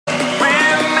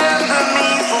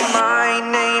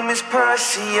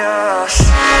see us.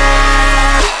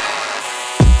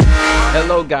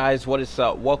 Hello guys, what is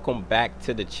up? Welcome back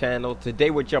to the channel.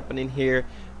 Today we're jumping in here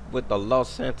with the Los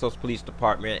Santos Police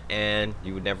Department, and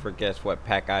you would never guess what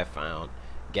pack I found.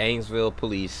 Gainesville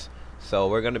Police. So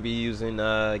we're going to be using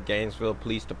Gainesville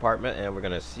Police Department, and we're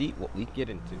going to see what we get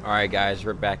into. Alright guys,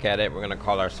 we're back at it. We're going to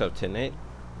call ourselves 10-8.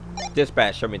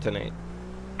 Dispatch, show me 10-8.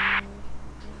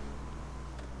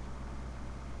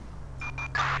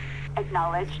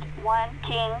 Acknowledged. 1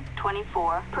 King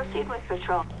 24. Proceed with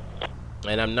patrol.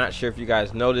 And I'm not sure if you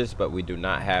guys noticed, but we do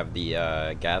not have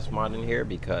the gas mod in here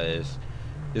because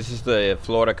this is the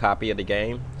Florida copy of the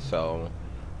game. So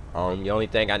the only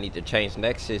thing I need to change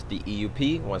next is the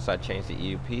EUP. Once I change the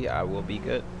EUP, I will be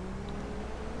good.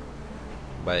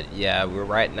 But yeah, we're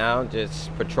right now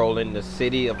just patrolling the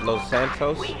city of Los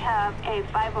Santos. We have a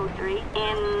 503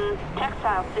 in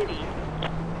Textile City.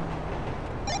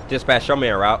 Dispatch, show me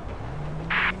a route.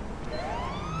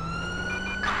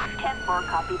 10-4,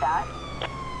 copy that.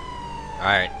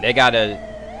 Alright, they got a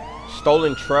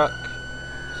stolen truck.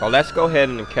 So let's go ahead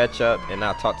and catch up, and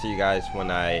I'll talk to you guys when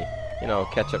I,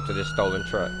 catch up to this stolen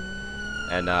truck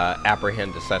and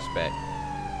apprehend the suspect.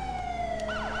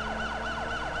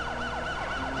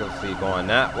 You'll see going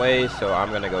that way, so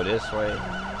I'm gonna go this way.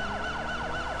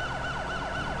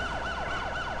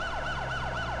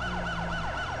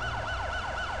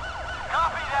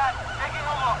 Copy that. Taking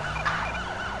a look.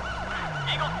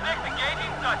 Eagle 6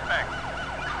 engaging suspect.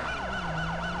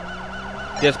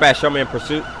 Dispatch, show me in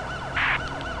pursuit. 10-4,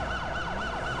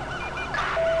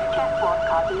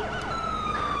 copy.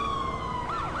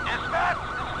 Dispatch,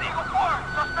 this is Eagle 4.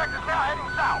 Suspect is now heading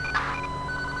south.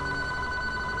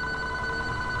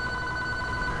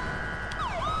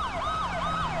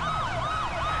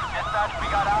 Dispatch, we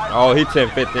got eyes. Oh, he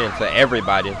 10-15 into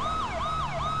everybody.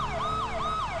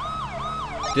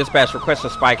 Dispatch, request a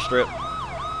spike strip.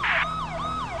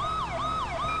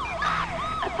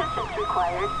 Assistance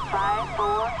required.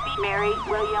 5-4. Mary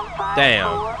William 5-4-8.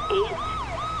 Damn.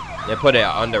 They put it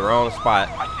on the wrong spot.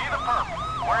 I see the perp.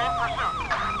 We're in pursuit.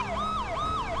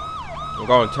 I'm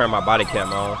going to turn my body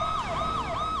cam on.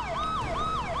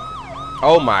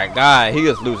 Oh my god, he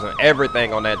is losing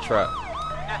everything on that truck.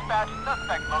 Dispatch,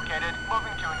 suspect located.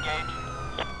 Moving to engage.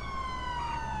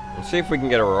 Let's see if we can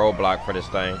get a roadblock for this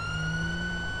thing.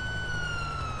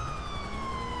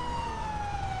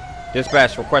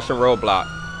 Dispatch, request a roadblock.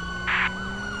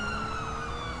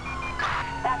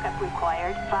 Backup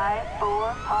required.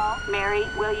 5-4. Paul Mary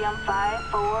William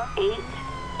 5-4-8.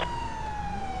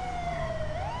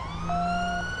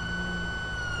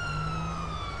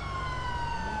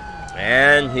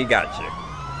 And he got you.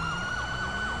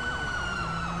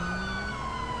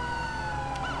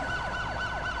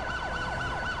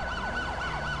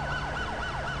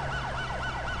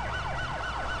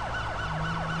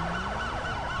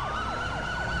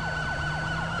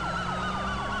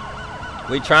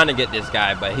 We trying to get this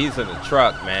guy, but he's in the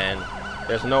truck, man.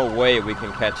 There's no way we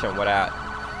can catch him without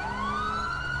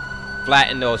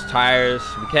flattening those tires.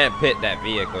 We can't pit that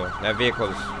vehicle. That vehicle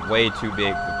is way too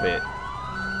big to pit.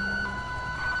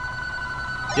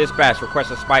 Dispatch,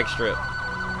 request a spike strip.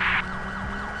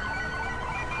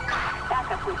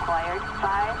 Backup required.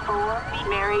 5-4.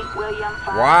 Mary William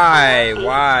 5-4-8.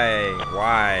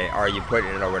 Why are you putting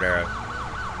it over there?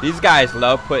 These guys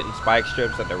love putting spike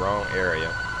strips at the wrong area.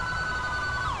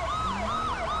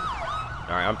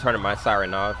 Alright, I'm turning my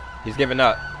siren off. He's giving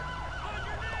up.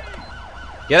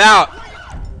 Get out!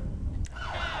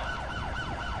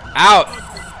 Out!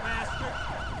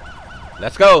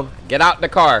 Let's go. Get out the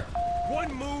car.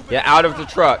 Get out of the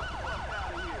truck.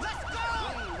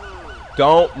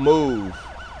 Don't move.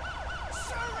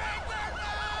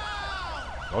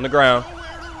 On the ground.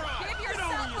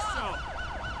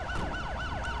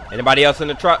 Anybody else in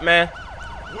the truck, man?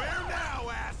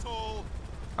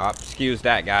 Oh, excuse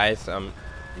that, guys. I'm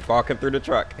walking through the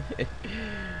truck.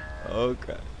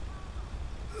 Okay.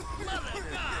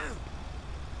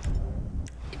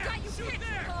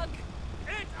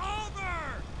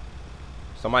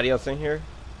 Somebody else in here?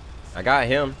 I got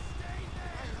him.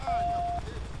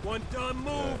 One done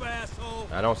move, asshole.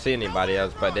 I don't see anybody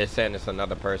else, but they're saying it's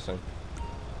another person.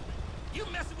 You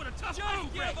messing with a tough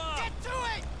get to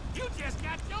it. You just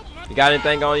got your money. You got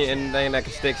anything on you? Anything that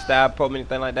can stick, stab, poke,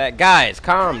 anything like that? Guys,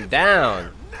 calm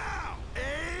down. Now,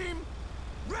 aim,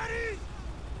 ready.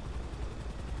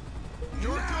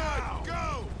 You're good.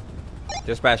 Go.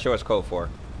 Dispatch, show us code 4.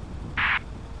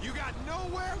 You got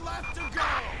nowhere left to go.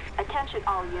 Attention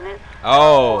all units.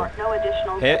 Oh, No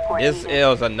additional support this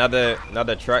needed. is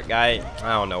another truck guy.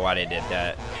 I don't know why they did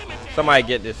that. Somebody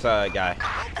get this guy.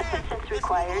 Assistance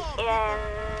required in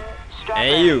Strawberry.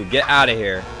 And you, get out of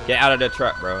here. Get out of the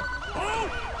truck, bro.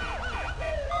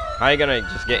 How you gonna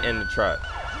just get in the truck?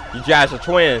 You guys are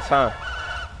twins, huh?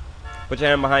 Put your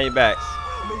hand behind your backs.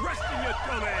 I'm arresting your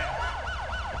dumb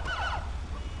ass.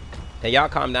 Hey, y'all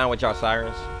calm down with y'all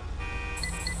sirens.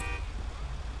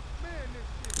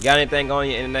 You got anything on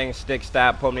you? Anything, stick,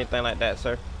 stab, pull, anything like that,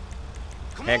 sir?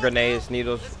 Hand grenades,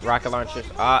 needles, rocket launchers.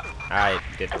 Ah, I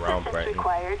did the wrong Assistance button.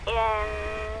 required in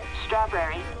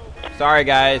Strawberry. Sorry,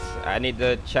 guys. I need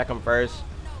to check them first.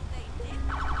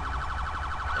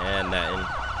 And nothing.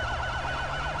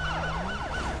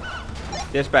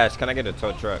 Dispatch, can I get a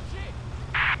tow truck?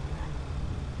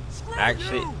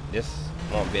 Actually, this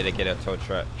won't be able to get a tow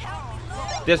truck.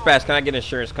 Dispatch, can I get an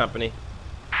insurance company?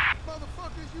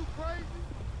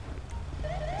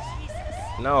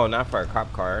 No, not for a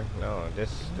cop car. No,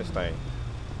 this thing.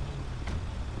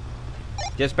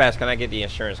 Dispatch, can I get the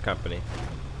insurance company?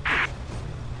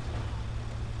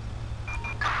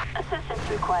 Assistance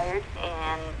required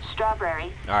in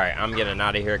Strawberry. Alright, I'm getting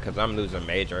out of here because I'm losing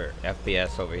major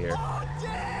FPS over here.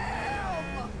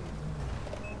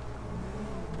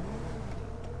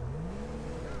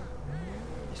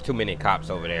 There's too many cops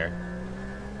over there.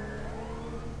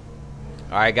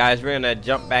 Alright guys, we're gonna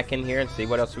jump back in here and see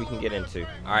what else we can get into.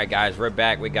 Alright guys, we're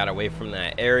back. We got away from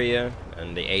that area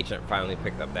and the agent finally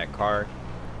picked up that car.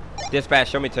 Dispatch,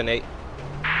 show me to Nate.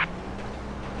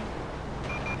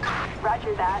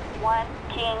 Roger that. 1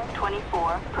 King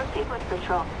 24. Proceed with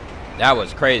patrol. That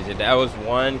was crazy. That was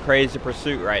one crazy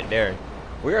pursuit right there.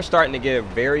 We are starting to get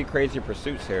very crazy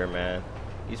pursuits here, man.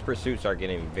 These pursuits are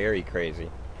getting very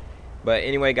crazy. But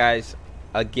anyway guys,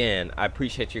 again, I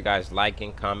appreciate you guys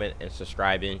liking, comment, and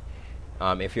subscribing.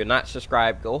 If you're not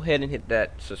subscribed, go ahead and hit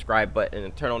that subscribe button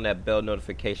and turn on that bell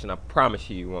notification. I promise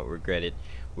you, you won't regret it.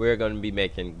 We're going to be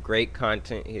making great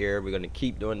content here. We're going to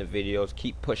keep doing the videos,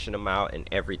 keep pushing them out and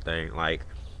everything. Like,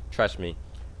 trust me,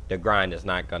 the grind is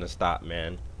not going to stop,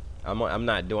 man. I'm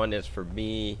not doing this for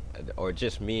me or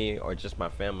just my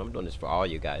family. I'm doing this for all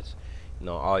you guys. You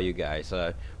know, all you guys.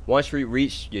 Once we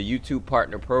reach your YouTube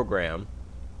partner program,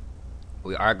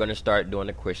 we are going to start doing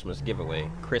a Christmas giveaway.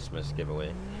 It's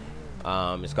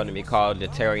going to be called the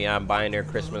Terrion Binary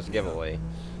Christmas Giveaway.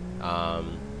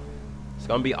 It's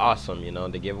going to be awesome, you know.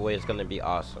 The giveaway is going to be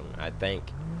awesome. I think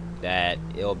that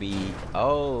it'll be,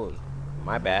 oh,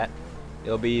 my bad.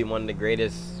 It'll be one of the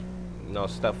greatest, you know,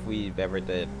 stuff we've ever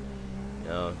did. You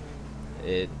know,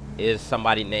 it is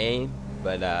somebody's name,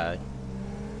 but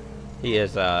he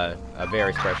is a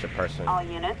very special person. All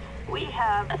units. We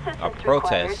have assistance A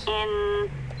protest. required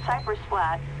in Cypress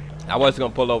Flats. I was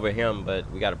gonna pull over him, but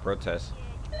we got a protest.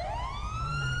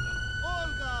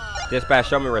 Dispatch,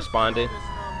 show me responded.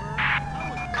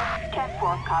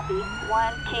 10-4 copy.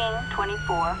 1 King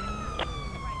 24.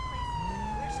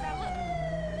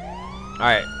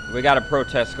 Alright, we got a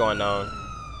protest going on.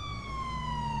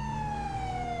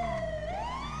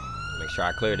 Make sure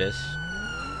I clear this.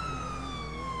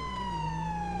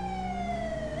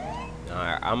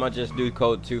 Alright, I'm gonna just do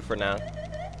code 2 for now.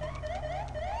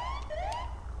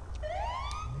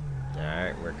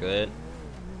 Alright, we're good.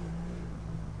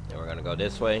 And we're gonna go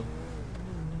this way.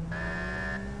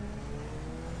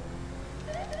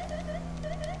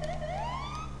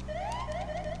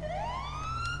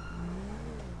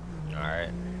 Alright,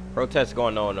 protest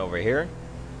going on over here.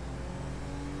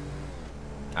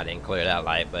 I didn't clear that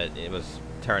light, but it was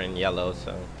turning yellow,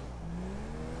 so.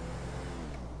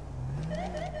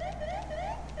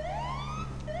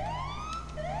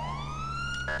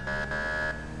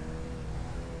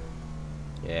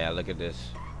 Yeah, look at this.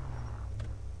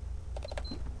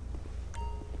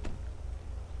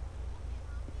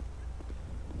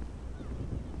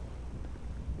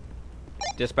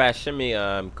 Dispatch, send me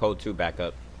code 2 back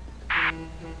up.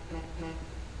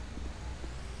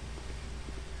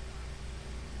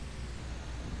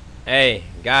 Hey,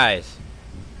 guys,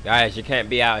 you can't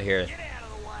be out here. Get out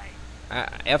of the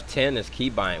way. F10 is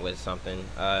keybind with something.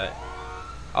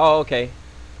 Oh, okay.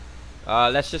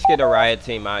 Let's just get a riot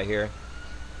team out here.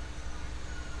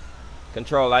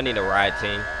 Control, I need a riot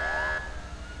team.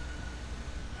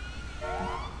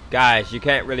 Guys, you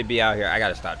can't really be out here. I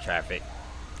gotta stop traffic.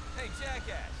 Hey,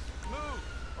 jackass, move,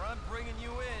 or I'm bringing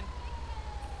you in.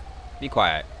 Be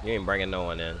quiet. You ain't bringing no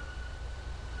one in.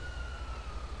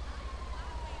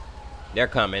 They're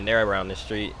coming. They're around the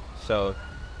street. So,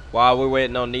 while we're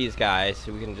waiting on these guys,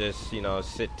 we can just, you know,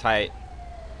 sit tight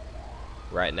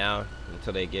right now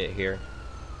until they get here.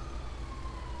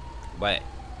 But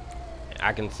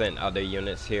I can send other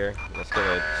units here. Let's get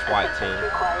a SWAT team.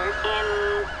 Required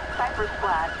in Cypress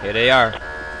Flats. Here they are. Traffic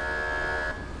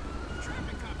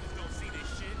cops don't see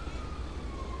this shit.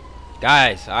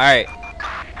 Guys, alright.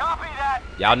 Copy that.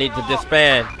 Y'all need to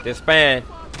disband. Disband.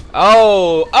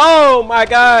 Oh my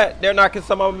god. They're knocking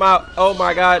some of them out. Oh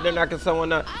my god, they're knocking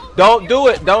someone out. Don't do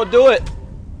it. Don't do it.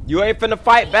 You ain't finna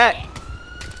fight back.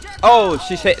 Oh,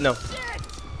 she's hitting them.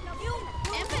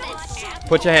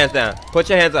 Put your hands down. Put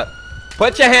your hands up.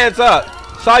 Put your hands up.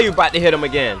 Saw you about to hit him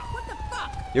again.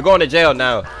 You're going to jail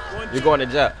now. You're going to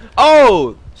jail.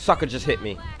 Oh, sucker just hit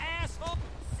me. Dispatch,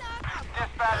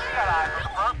 we got eyes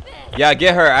on the front. Yeah,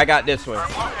 get her. I got this one.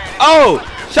 Oh,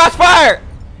 shots fired.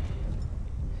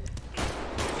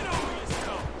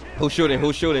 Who's shooting?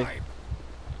 Who's shooting?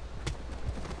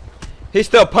 He's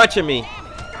still punching me.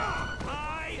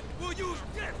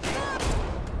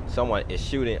 Someone is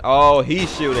shooting. Oh,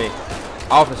 he's shooting.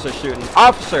 Officer shooting.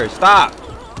 Officer, stop.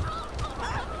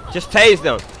 Just tase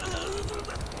them.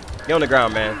 Get on the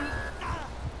ground, man.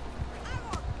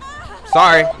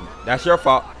 Sorry. That's your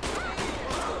fault.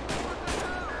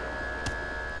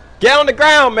 Get on the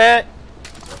ground, man.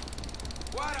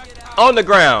 On the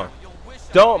ground.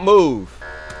 Don't move.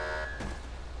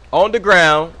 On the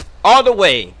ground. All the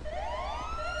way.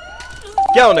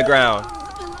 Get on the ground.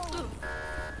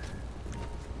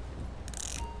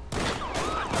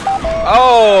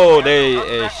 Oh, they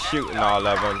is shooting all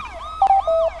of them.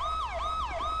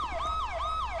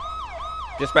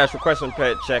 Dispatch requesting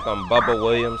pet check on Bubba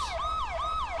Williams.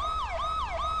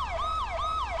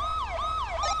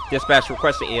 Dispatch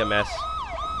requesting EMS.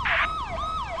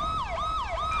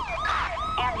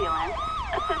 Ambulance.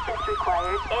 Assistance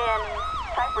required in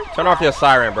Cypress. Turn off your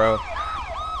siren, bro.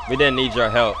 We didn't need your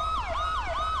help.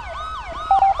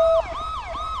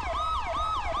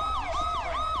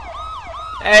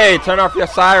 Hey, turn off your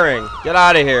siren. Get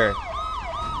out of here.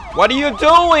 What are you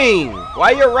doing?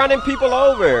 Why are you running people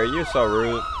over? You're so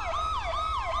rude.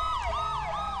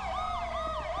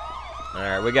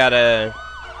 Alright, we got a...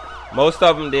 Most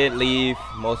of them did leave.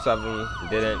 Most of them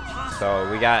didn't. So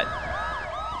we got...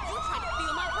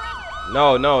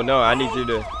 No. I need you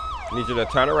to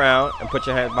turn around and put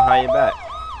your hands behind your back.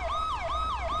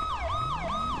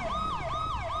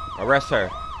 Arrest her.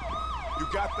 You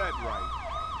got that right.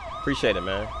 Appreciate it,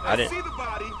 man. I didn't see the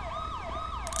body.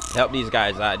 help these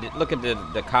guys out. Look at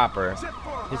the copper.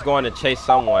 He's going to chase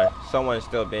someone. Someone's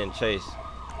still being chased,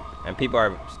 and people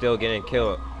are still getting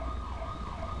killed.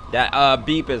 That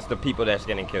beep is the people that's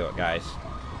getting killed, guys.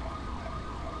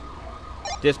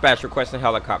 Dispatch requesting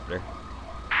helicopter.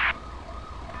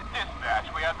 Dispatch,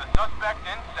 we have the suspect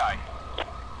in sight.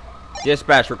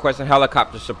 Dispatch requesting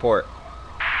helicopter support.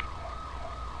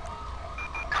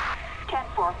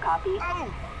 10-4, copy.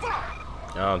 Oh, fuck!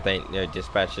 I don't think their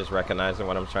dispatch is recognizing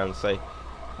what I'm trying to say.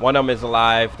 One of them is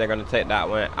alive. They're gonna take that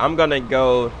one. I'm gonna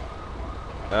go.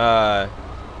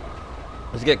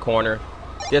 Let's get corner.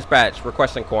 Dispatch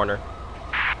requesting corner.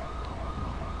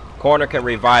 Corner can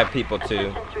revive people too.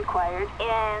 Assistance required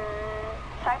in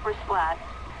Cypress Flat.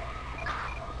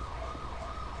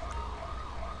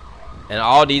 And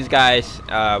all these guys,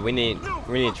 we need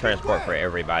transport for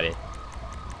everybody.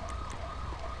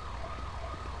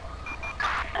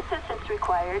 Assistance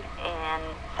required in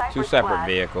Cypress Two separate Flat.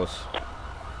 vehicles.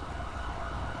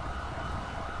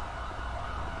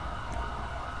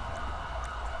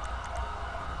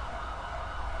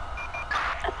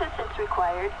 Assistance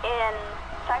required in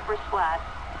Cypress Flat.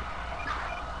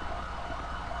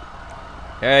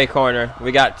 Hey, corner.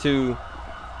 We got two.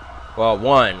 Well,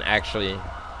 one actually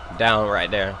down right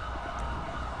there.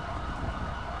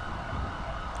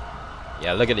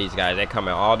 Yeah, look at these guys. They're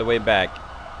coming all the way back.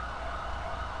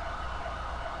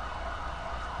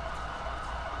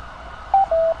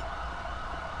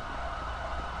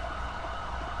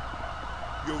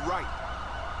 You're right.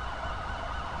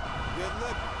 Yeah,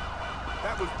 look.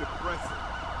 That was depressing.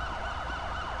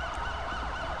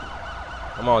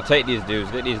 Come on, take these dudes.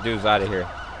 Get these dudes out of here.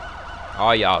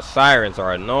 All y'all sirens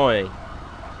are annoying.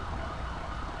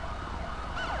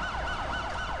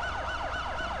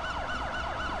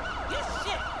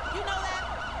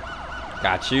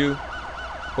 Got you.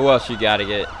 Who else you gotta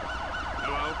get?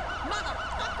 Hello?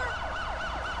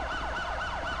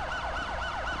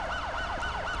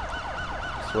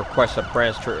 Let's request a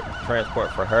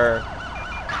transport for her.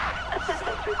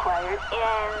 Assistance required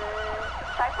in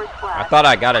Cypress Flat. I thought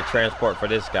I got a transport for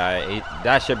this guy.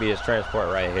 That should be his transport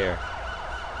right here.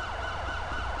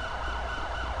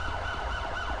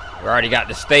 We already got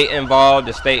the state involved.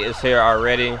 The state is here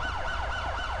already.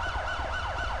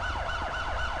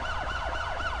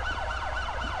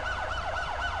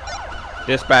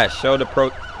 Dispatch, show the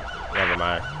Never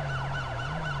mind.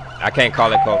 I can't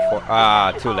call it code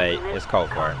 4. Too late. It's code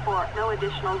 4. No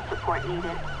additional support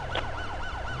needed.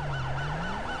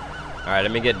 Alright,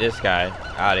 let me get this guy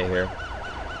out of here.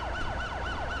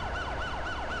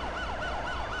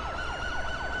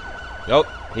 Nope,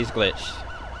 he's glitched.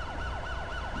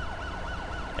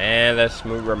 And let's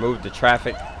remove the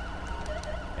traffic.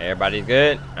 Everybody's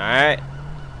good. Alright.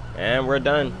 And we're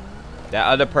done. That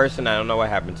other person, I don't know what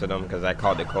happened to them because I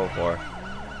called the code for.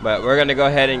 But we're going to go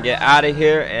ahead and get out of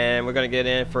here. And we're going to get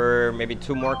in for maybe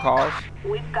 2 more calls.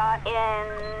 We've got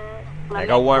in... I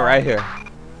got one right here.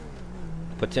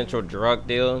 Potential drug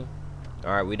deal.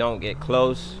 Alright, we don't get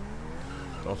close.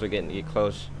 Once we get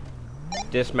close.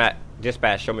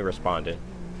 Dispatch, show me responding.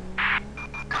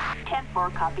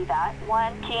 10-4, copy that.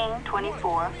 1 King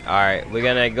 24. Alright, we're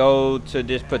gonna go to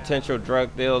this potential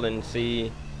drug deal and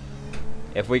see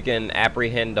if we can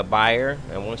apprehend the buyer.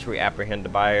 And once we apprehend the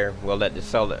buyer, we'll let the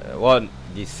seller, well,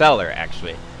 the seller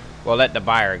actually, we'll let the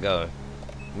buyer go.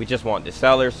 We just want the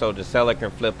seller so the seller can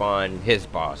flip on his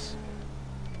boss.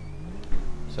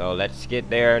 So let's get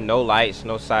there. No lights,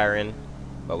 no siren,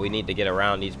 but we need to get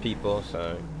around these people,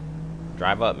 so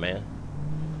drive up, man.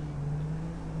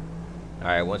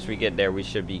 Alright, once we get there, we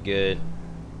should be good.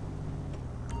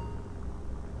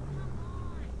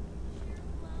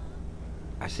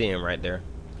 I see him right there.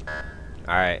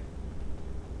 Alright.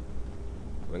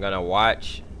 We're gonna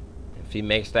watch. If he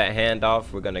makes that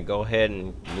handoff, we're gonna go ahead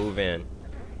and move in.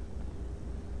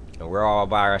 And we're all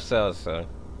by ourselves, so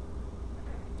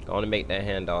going to make that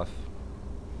handoff.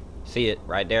 See it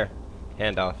right there.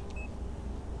 Handoff.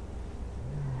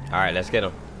 Alright, let's get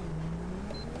him.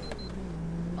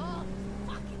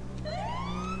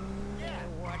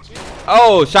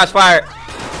 Oh, shots fired.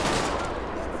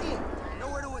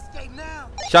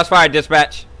 Shots fired,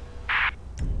 dispatch.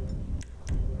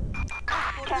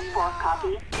 10-4,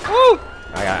 copy. Woo!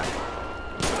 I got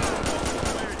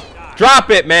it. Drop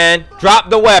it, man. Drop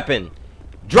the weapon.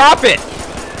 Drop it.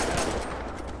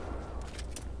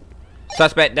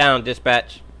 Suspect down,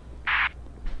 dispatch.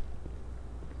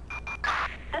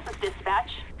 This is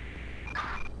dispatch.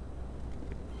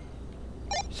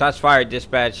 Shots fired,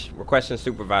 dispatch. Requesting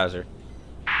supervisor.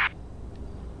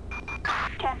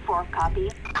 10-4, copy.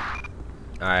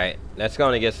 Alright, let's go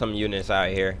and get some units out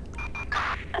here.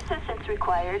 Assistance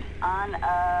required on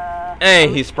Hey,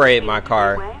 he sprayed my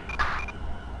car.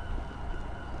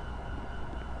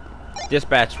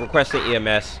 Dispatch, requesting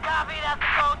EMS. Copy, that's the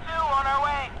code 2 on our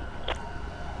way.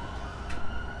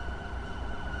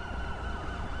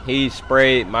 He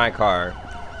sprayed my car.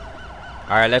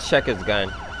 Alright, let's check his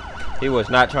gun. He was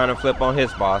not trying to flip on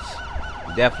his boss.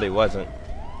 Definitely wasn't.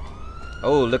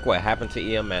 Oh, look what happened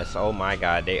to EMS. Oh my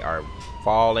god, they are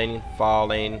falling.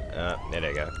 There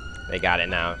they go. They got it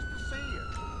now.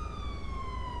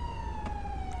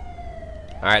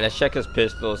 Alright, let's check his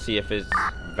pistol, see if it's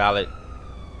valid.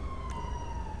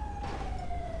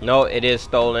 No, it is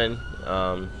stolen.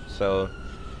 So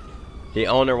the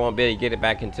owner won't be able to get it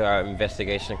back until our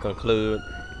investigation conclude.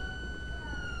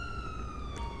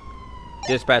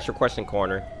 Dispatch requesting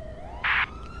corner.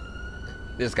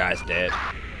 This guy's dead.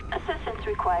 Assistance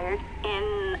required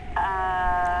in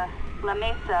La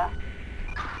Mesa.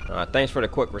 Thanks for the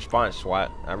quick response,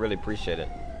 SWAT. I really appreciate it.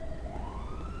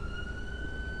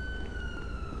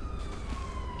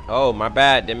 Oh, my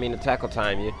bad. Didn't mean to tackle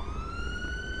time you.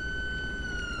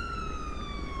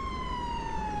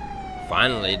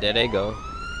 Finally, there they go.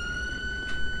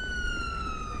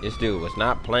 This dude was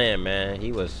not playing, man.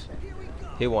 He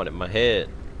wanted my head.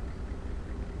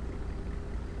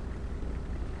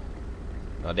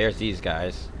 Oh, there's these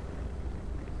guys.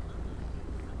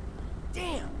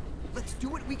 Damn! Let's do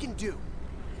what we can do.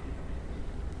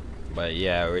 But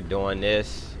yeah, we're doing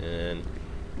this, and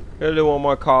we'll do one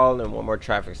more call and one more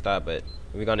traffic stop. But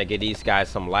we're gonna get these guys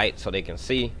some light so they can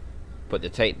see. Put the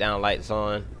takedown lights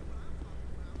on,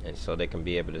 and so they can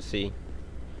be able to see.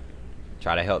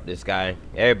 Try to help this guy.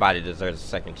 Everybody deserves a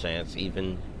second chance,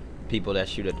 even people that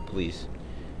shoot at the police.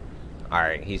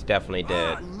 Alright, he's definitely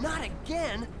dead. Not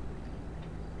again!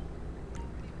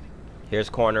 Here's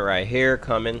corner right here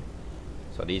coming.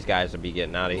 So these guys will be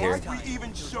getting out of here. Why'd we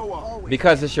even show up?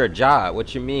 Because it's your job.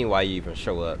 What you mean why you even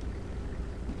show up?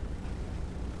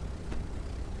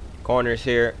 Corners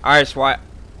here. Alright, SWAT.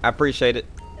 I appreciate it.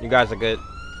 You guys are good.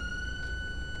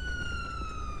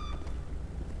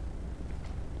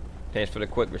 Thanks for the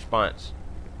quick response.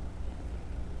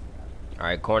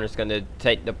 Alright, corner's gonna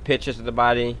take the pictures of the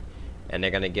body, and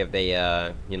they're gonna give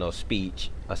the you know, speech.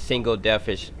 A single death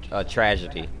is a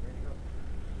tragedy.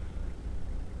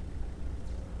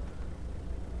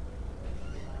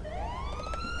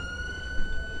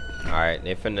 Alright,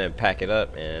 they're finna pack it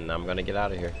up, and I'm gonna get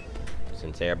out of here.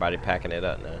 Since everybody packing it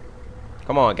up now.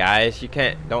 Come on, guys. You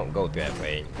can't, don't go that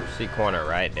way. You see corner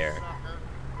right there.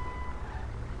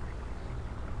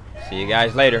 See you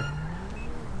guys later.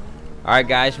 Alright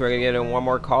guys, we're gonna get in one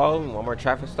more call, one more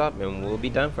traffic stop, and we'll be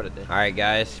done for the day. Alright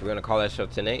guys, we're gonna call that show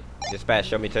 10-8. Dispatch,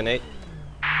 show me 10-8.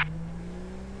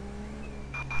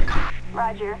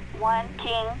 Roger. 1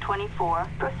 King 24.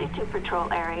 Proceed to patrol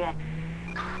area.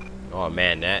 Oh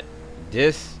man, at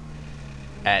this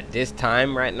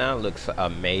time right now looks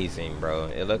amazing, bro.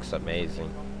 It looks amazing.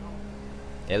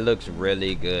 It looks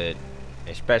really good,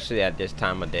 especially at this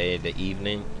time of day, the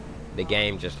evening. The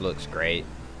game just looks great.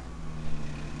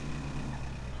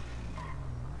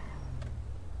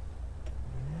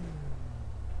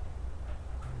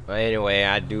 But anyway,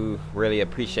 I do really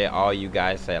appreciate all you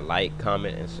guys that like,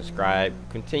 comment, and subscribe.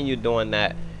 Continue doing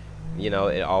that. You know,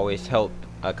 it always helps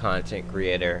a content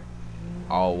creator.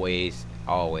 Always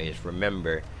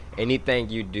remember, anything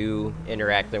you do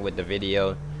interacting with the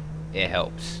video, it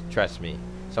helps. Trust me.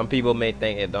 Some people may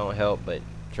think it don't help, but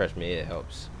trust me, it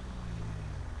helps.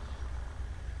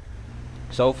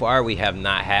 So far, we have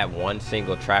not had one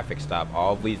single traffic stop.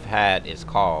 All we've had is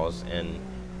calls, and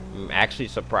I'm actually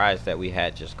surprised that we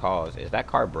had just calls. Is that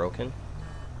car broken?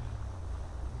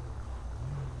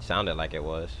 Sounded like it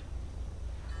was.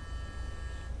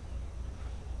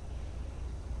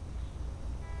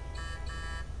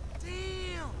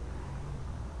 Damn.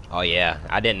 Oh yeah,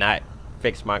 I did not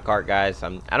fix my car, guys.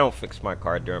 I don't fix my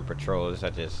car during patrols. I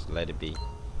just let it be.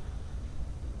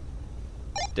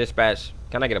 Dispatch,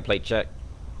 can I get a plate check?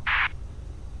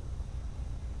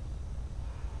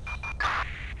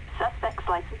 Suspect's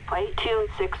license plate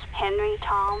 26 Henry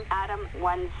Tom Adam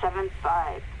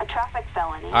 175. A traffic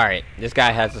felony. Alright, this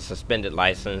guy has a suspended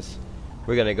license.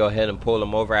 We're gonna go ahead and pull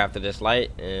him over after this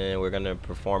light, and we're gonna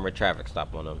perform a traffic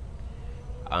stop on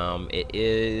him. It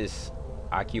is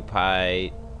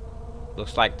occupied,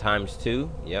 looks like ×2.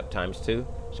 Yep, ×2.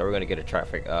 So we're gonna get a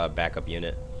traffic backup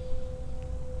unit.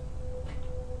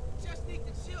 Just need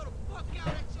to chill the fuck out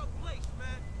at your place,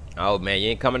 man. Oh man, you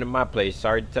ain't coming to my place.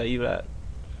 Sorry to tell you that.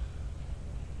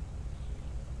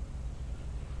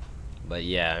 But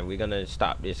yeah, we're gonna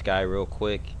stop this guy real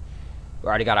quick. We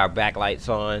already got our backlights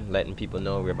on, letting people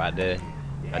know we're about to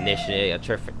initiate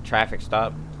a traffic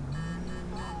stop.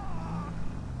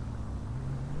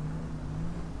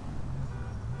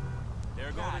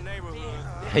 There goes the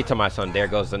neighborhood. Hey, to my son, there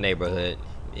goes the neighborhood.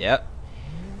 Yep,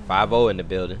 5-0 in the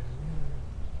building.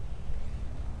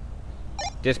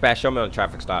 Dispatch, show me on the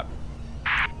traffic stop.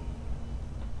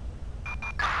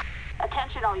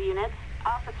 Attention all units.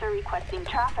 Officer requesting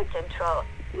traffic control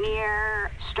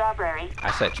near Strawberry. I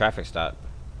said traffic stop.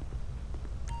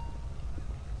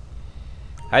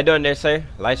 How you doing there, sir?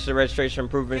 License, registration,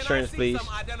 proof of insurance, please.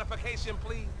 Some identification,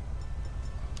 please.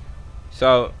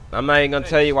 So, I'm not even gonna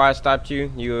tell you why I stopped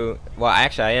you. Well,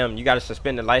 actually I am. You got a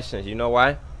suspended license. You know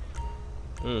why?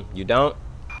 You don't?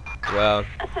 Well,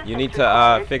 you need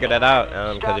to figure that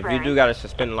out. Because if you do got a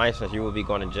suspended license, you will be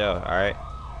going to jail, alright?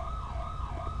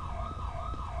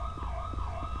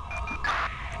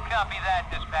 Copy that,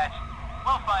 dispatch.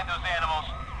 We'll find those animals.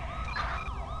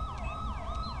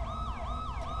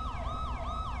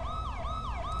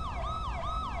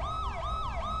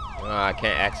 I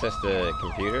can't access the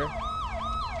computer.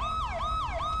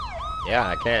 Yeah,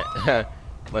 I can't.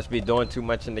 Must be doing too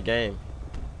much in the game.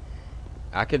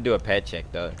 I could do a pet check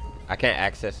though. I can't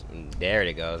access. There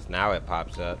it goes. Now it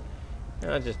pops up.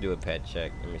 I'll just do a pet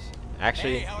check. Let me see.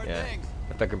 Actually, yeah.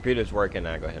 If the computer's working,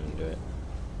 I'll go ahead and do it.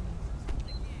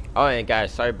 Oh, and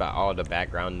guys, sorry about all the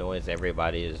background noise.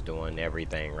 Everybody is doing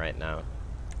everything right now.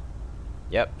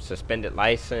 Yep, suspended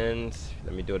license.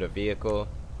 Let me do the vehicle.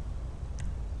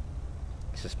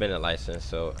 Suspended license.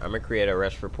 So I'm gonna create a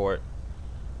arrest report.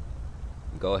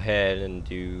 Go ahead and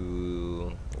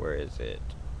do, where is it?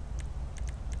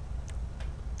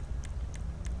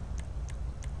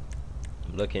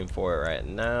 I'm looking for it right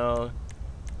now.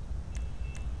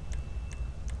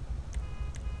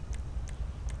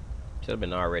 Should have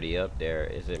been already up there.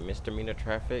 Is it misdemeanor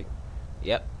traffic?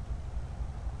 Yep,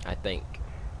 I think.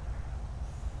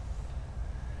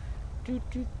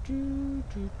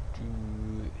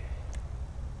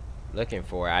 Looking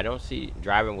for it. I don't see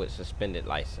driving with suspended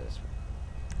license.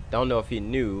 Don't know if he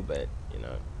knew, but you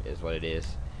know, is what it is.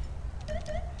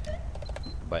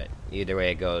 But either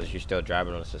way it goes, you're still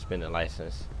driving on a suspended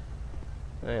license.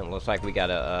 Man, looks like we got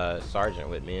a sergeant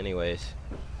with me anyways.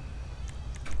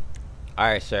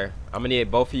 Alright, sir. I'm gonna need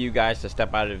both of you guys to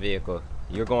step out of the vehicle.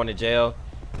 You're going to jail,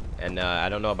 and I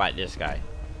don't know about this guy.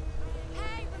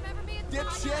 Hey, remember me?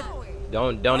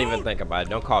 Dipshit. Don't even think about it.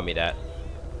 Don't call me that.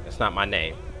 That's not my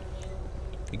name.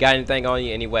 You got anything on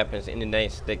you? Any weapons? Any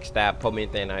names, stick, stab, poke me,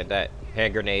 anything like that?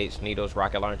 Hand grenades, needles,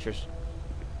 rocket launchers?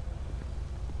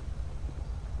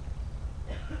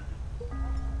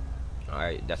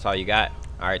 Alright, that's all you got?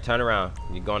 Alright, turn around.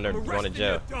 You're going to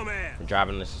jail for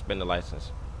driving a suspended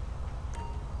license.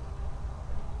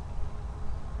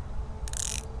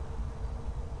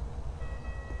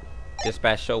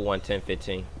 Dispatch show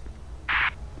 11015.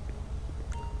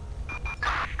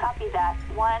 Copy that.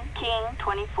 1 King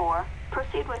 24.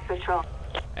 Proceed with patrol.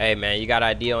 Hey man, you got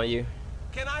ID on you?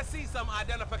 Can I see some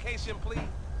identification, please?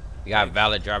 You got a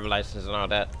valid driver license and all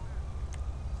that?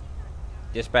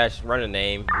 Dispatch, run a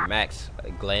name. Max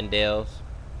Glendale's.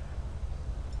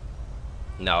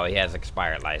 No, he has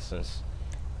expired license.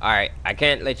 Alright, I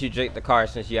can't let you drink the car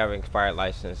since you have an expired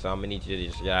license, so I'm gonna need you to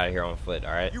just get out of here on foot,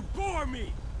 alright? You bore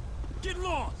me. Get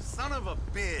lost. Son of a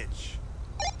bitch.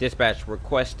 Dispatch,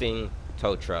 requesting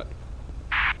tow truck.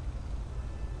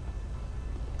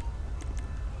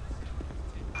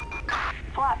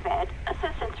 Flatbed.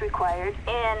 Assistance required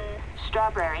in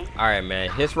Strawberry. Alright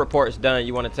man, his report's done.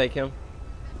 You want to take him?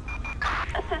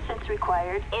 Assistance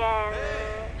required in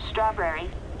Strawberry.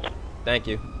 Thank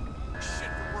you. Shit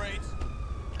for brakes.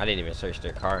 I didn't even search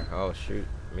their car. Oh shoot,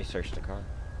 let me search the car.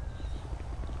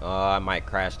 I might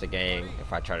crash the game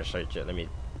if I try to search it. Let me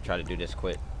try to do this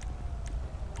quick.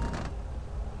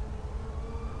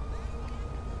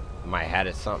 Might have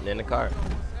had something in the car.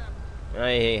 I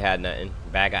ain't had nothing.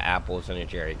 Bag of apples and a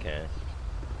jerry can.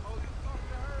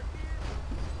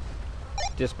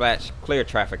 Dispatch, clear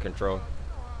traffic control.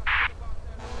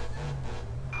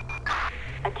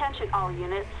 Attention all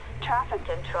units. Traffic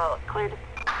control cleared.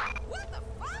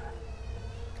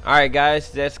 Alright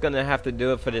guys, that's gonna have to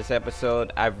do it for this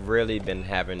episode. I've really been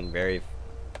having very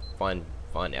fun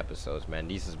episodes, man.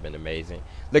 These has been amazing.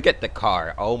 Look at the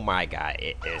car. Oh my god,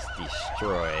 it is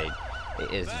destroyed.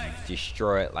 It is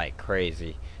destroyed like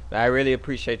crazy. But I really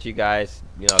appreciate you guys,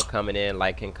 you know, coming in,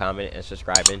 liking, commenting, and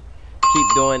subscribing. Keep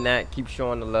doing that. Keep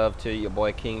showing the love to your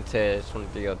boy King Tez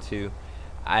 2302.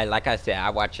 Like I said, I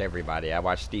watch everybody. I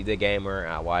watch Steve the Gamer.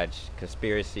 I watch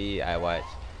Conspiracy.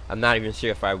 I'm not even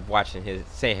sure if I'm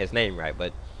saying his name right,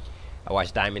 but I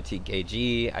watch Diamond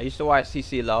TKG. I used to watch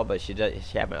CC Law, but she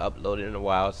haven't uploaded in a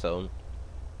while, so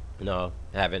you know,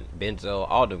 I haven't Benzo,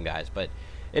 all them guys. But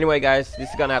anyway guys, this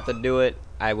is gonna have to do it.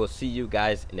 I will see you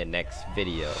guys in the next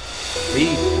video.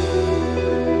 Peace.